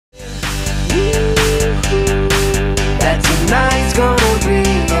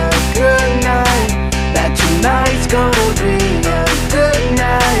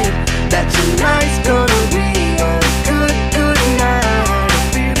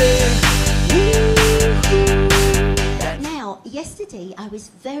Friday, I was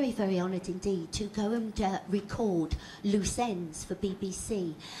very, very honoured indeed to go and record Loose Ends for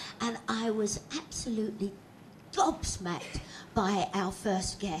BBC. And I was absolutely gobsmacked by our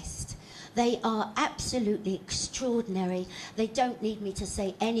first guest. They are absolutely extraordinary. They don't need me to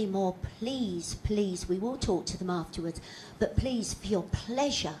say any more. Please, please, we will talk to them afterwards. But please, for your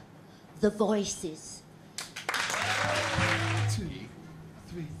pleasure, the voices. 2,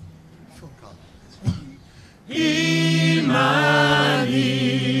 3, 4, Imani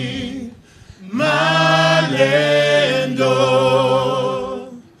malendo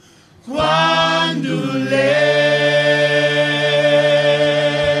kwandule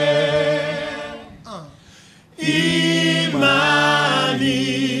Imani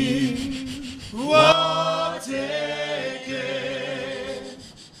woteke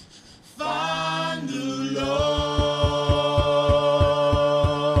fandulo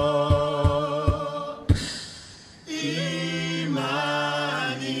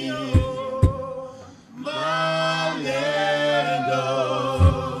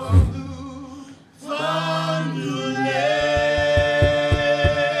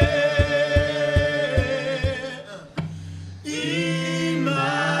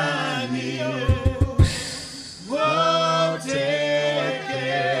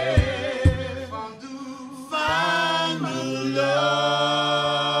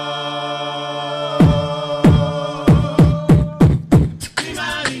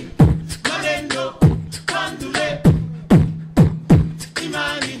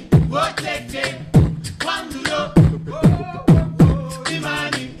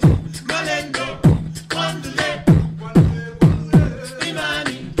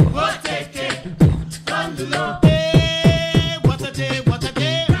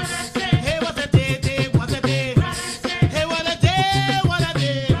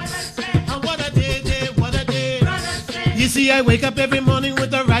I wake up every morning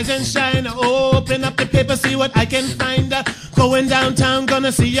with the rise and shine. Open up the paper, see what I can find. Going downtown,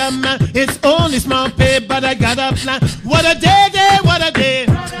 gonna see a man. It's only small pay, but I got a plan. What a day, what a day.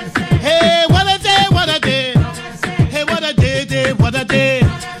 Hey, what a day, what a day. Hey, what a day, what a day.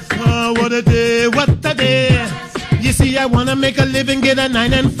 Oh, what a day, what a day. You see, I wanna make a living, get a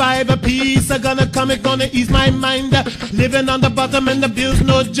 9 and 5 a piece. I'm gonna come, it's gonna ease my mind. Living on the bottom and the bills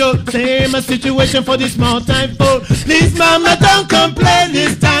no joke. Same a situation for this small time folk. Please, mama, don't complain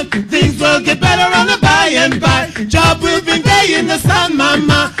this time. Things will get better on the by and by. Job will bring day in the sun,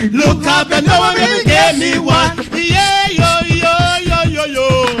 mama. Look up and no one ever gave me one. Yeah, yo, yo, yo, yo,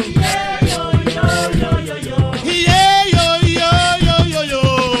 yo. Yeah, yo, yo, yo, yo, yo. Yeah, yo, yo, yo, yo, yo.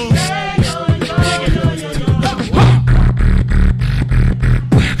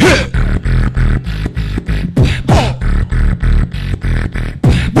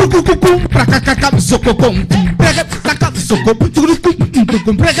 Prakakakam sokokom prega takam sokom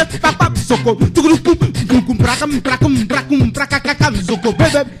tugurukum prega papap sokom tugurukum prakam prakakakam sokom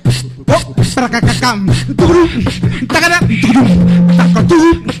bebe prakakakam tugurum tagada tugurum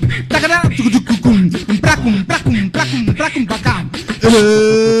tagada tugurukum prakum bakam.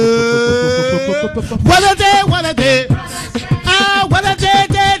 What a day, what a day. Ah, what a day,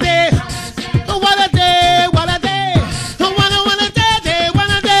 day, day. What a day, what a day. What a day, what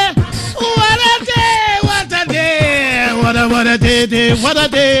a day. What a day, what a day. What a day, day, what a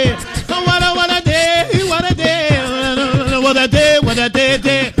day. What a day, what a day. What a day, what a day,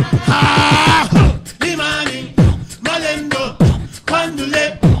 day. Ah, Imani, Malendo,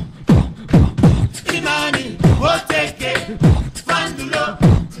 Kwandule. Imani, Woteke, Fandulo.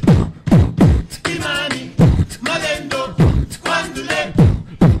 Imani, Malendo, Kwandule.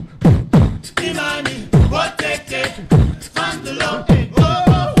 Imani, Woteke, Fandulo. Oh,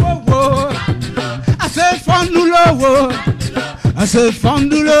 oh, oh. I said Fandulo. I said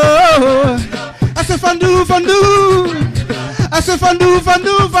Fandulo. I said Fandu, Fandu. I said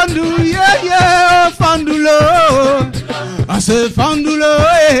Fandu, yeah, yeah, Fandulo. I said Fandulo,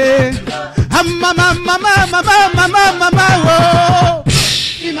 eh. Mama, oh.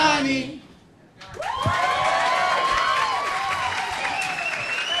 Imani.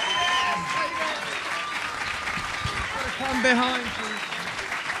 Come behind,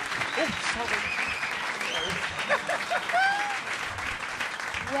 please. Oh,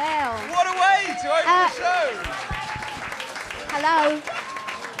 Well, what a way to open the show! Hello.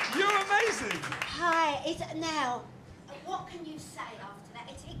 You're amazing. Hi. Now, what can you say after that?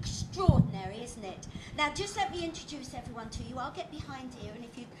 It's extraordinary, isn't it? Now, just let me introduce everyone to you. I'll get behind here, and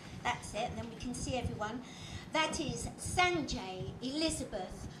if you, that's it, and then we can see everyone. That is Sanjay,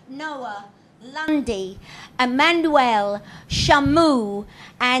 Elizabeth, Noah, Lundy, Emmanuel, Shamu,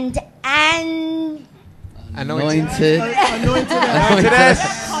 and Anointed. Anointed.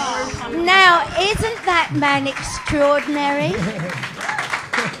 Now, isn't that man extraordinary?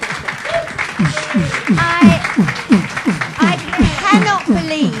 I cannot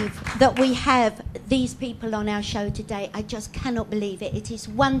believe that we have these people on our show today. I just cannot believe it. It is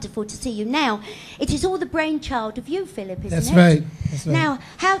wonderful to see you. Now, it is all the brainchild of you, Philip, isn't That's it? right. That's right. Now,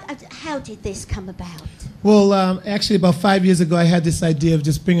 how did this come about? Well, actually, about 5 years ago, I had this idea of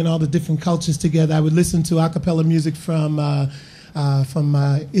just bringing all the different cultures together. I would listen to a cappella music from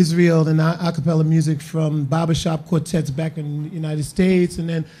Israel and a cappella music from barbershop quartets back in the United States. And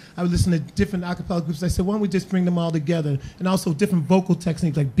then I would listen to different a cappella groups. I said, why don't we just bring them all together? And also different vocal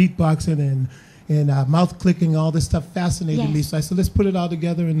techniques like beatboxing and mouth clicking, all this stuff fascinated me. So I said, let's put it all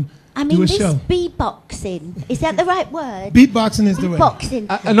together and do a show. Beatboxing, is that the right word? Beatboxing is the word.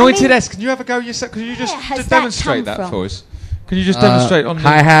 Beatboxing. Anointed-esque, can you have a go yourself? Can you just demonstrate that for us? Can you just demonstrate on the...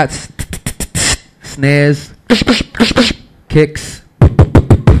 Hi-hats, snares, kicks,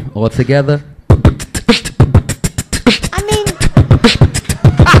 all together. I mean...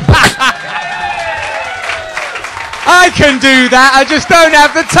 I can do that, I just don't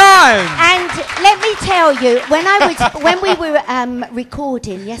have the time! And let me tell you, when we were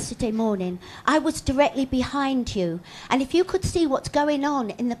recording yesterday morning, I was directly behind you. And if you could see what's going on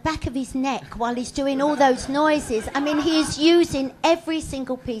in the back of his neck while he's doing all those noises, I mean, he is using every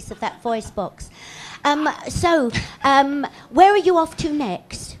single piece of that voice box. Where are you off to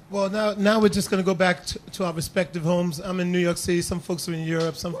next? Well, now we're just going to go back to our respective homes. I'm in New York City. Some folks are in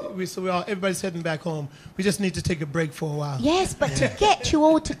Europe. Everybody's heading back home. We just need to take a break for a while. Yes, but to get you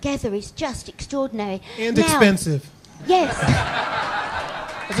all together is just extraordinary. And expensive. Yes.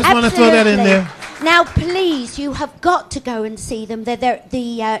 I just want to throw that in there. Now, please, you have got to go and see them. They're at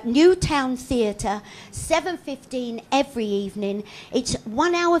the Newtown Theatre, 7:15 every evening. It's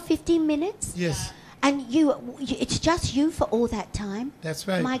 1 hour, 15 minutes. Yes. And it's just you for all that time. That's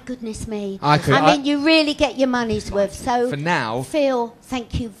right. My goodness me. I mean, you really get your money's worth. So for now, Phil,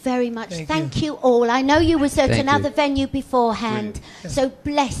 thank you very much. Thank you all. I know you was at another venue beforehand. So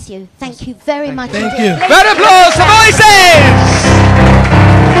bless you. Thank you very much. Thank you. round of applause for voices!